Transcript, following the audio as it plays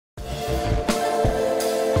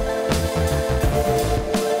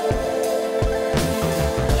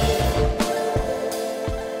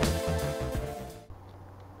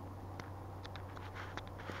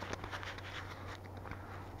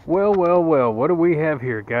Well, well, well, what do we have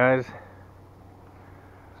here, guys?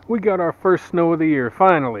 We got our first snow of the year,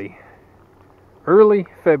 finally. Early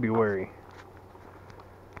February.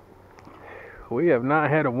 We have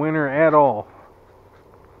not had a winter at all.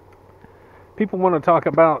 People want to talk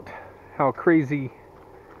about how crazy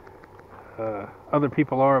other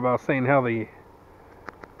people are about saying how the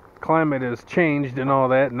climate has changed and all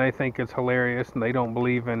that, and they think it's hilarious, and they don't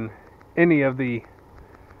believe in any of the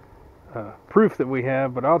proof that we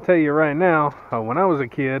have. But I'll tell you right now, when I was a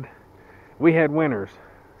kid, we had winters.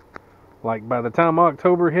 Like by the time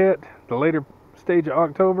October hit, the later stage of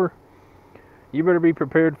October, you better be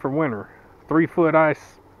prepared for winter. 3-foot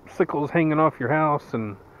icicles hanging off your house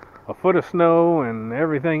and a foot of snow and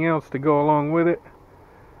everything else to go along with it.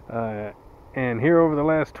 And here over the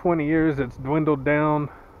last 20 years, it's dwindled down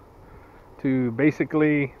to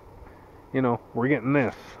basically, we're getting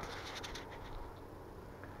this.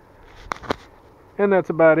 And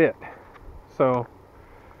that's about it. So,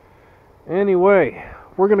 anyway,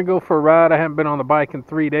 we're going to go for a ride. I haven't been on the bike in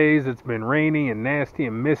 3 days. It's been rainy and nasty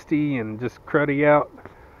and misty and just cruddy out.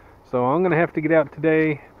 So I'm going to have to get out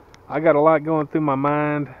today. I got a lot going through my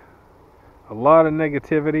mind. A lot of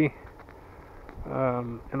negativity.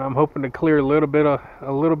 And I'm hoping to clear a little bit of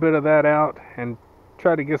that out and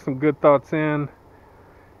try to get some good thoughts in.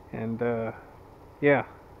 And yeah,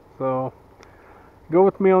 so go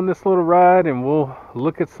with me on this little ride and we'll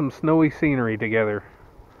look at some snowy scenery together.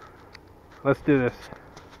 Let's do this.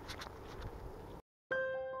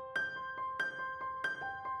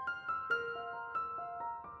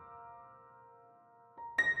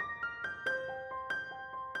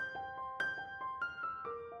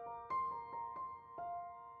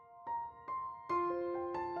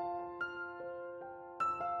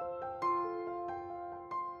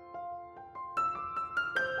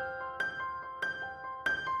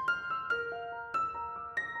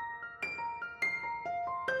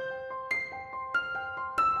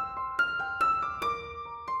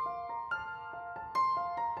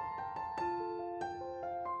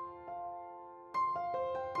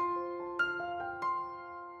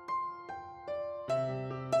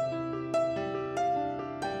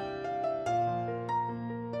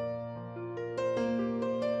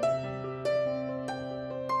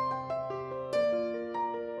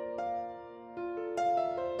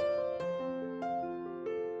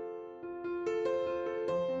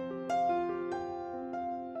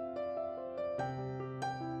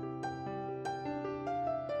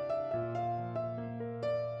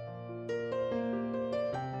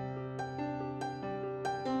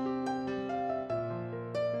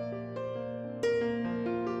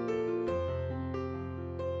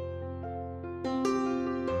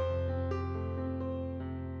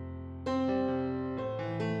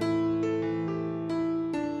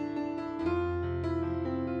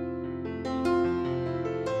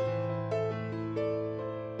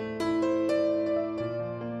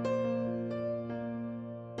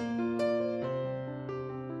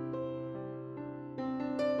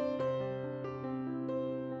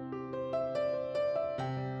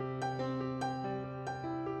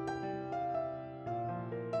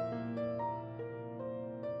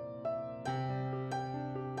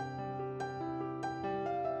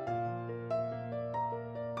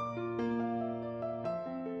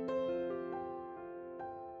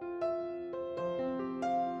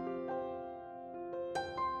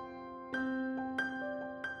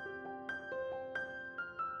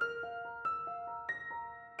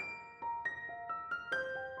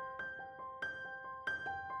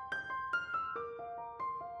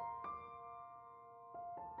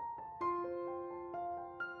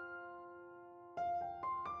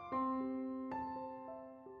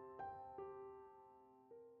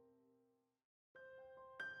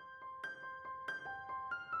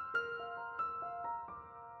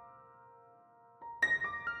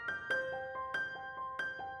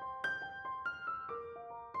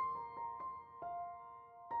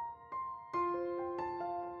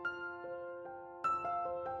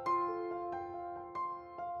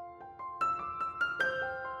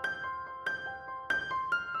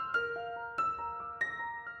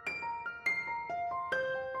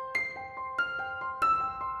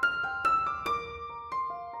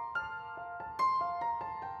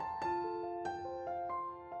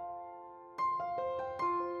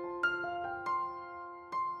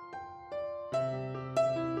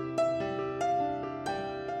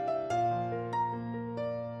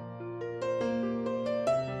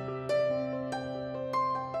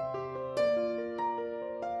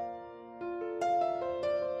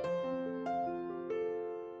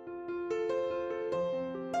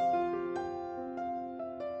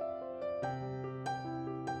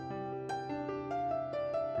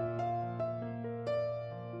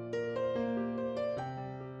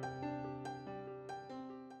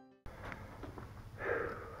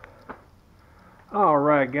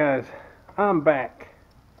 Alright guys, I'm back.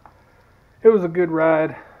 It was a good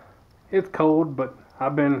ride. It's cold, but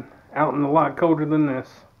I've been out in a lot colder than this.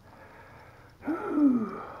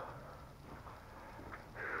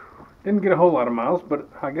 Didn't get a whole lot of miles, but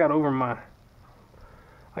I got over my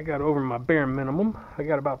bare minimum. I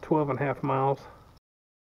got about 12 and a half miles,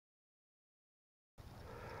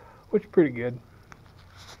 which is pretty good.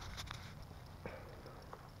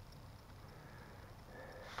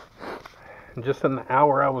 And just in the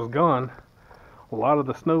hour I was gone, a lot of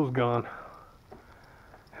the snow's gone.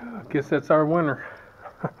 I guess that's our winter.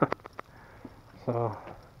 So,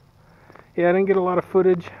 yeah, I didn't get a lot of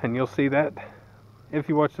footage, and you'll see that if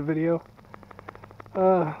you watch the video.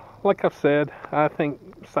 Like I've said, I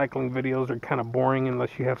think cycling videos are kind of boring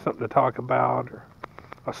unless you have something to talk about, or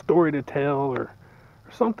a story to tell, or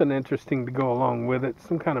something interesting to go along with it,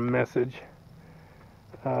 some kind of message.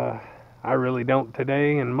 I really don't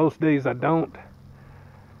today, and most days I don't.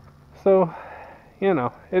 So, you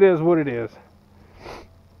know, it is what it is.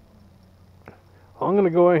 I'm going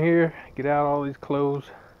to go in here, get out all these clothes,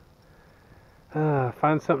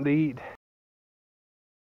 find something to eat,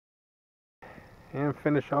 and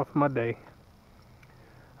finish off my day.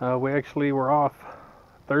 We actually were off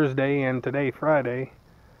Thursday and today, Friday,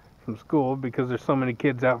 from school because there's so many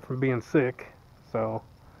kids out from being sick. So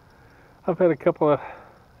I've had a couple of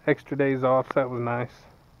extra days off, so that was nice.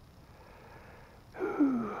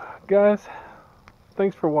 Guys,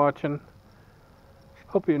 thanks for watching.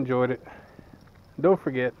 Hope you enjoyed it. Don't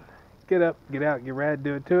forget, get up, get out, get rad,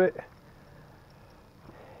 do it to it.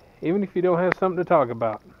 Even if you don't have something to talk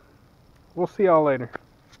about. We'll see y'all later.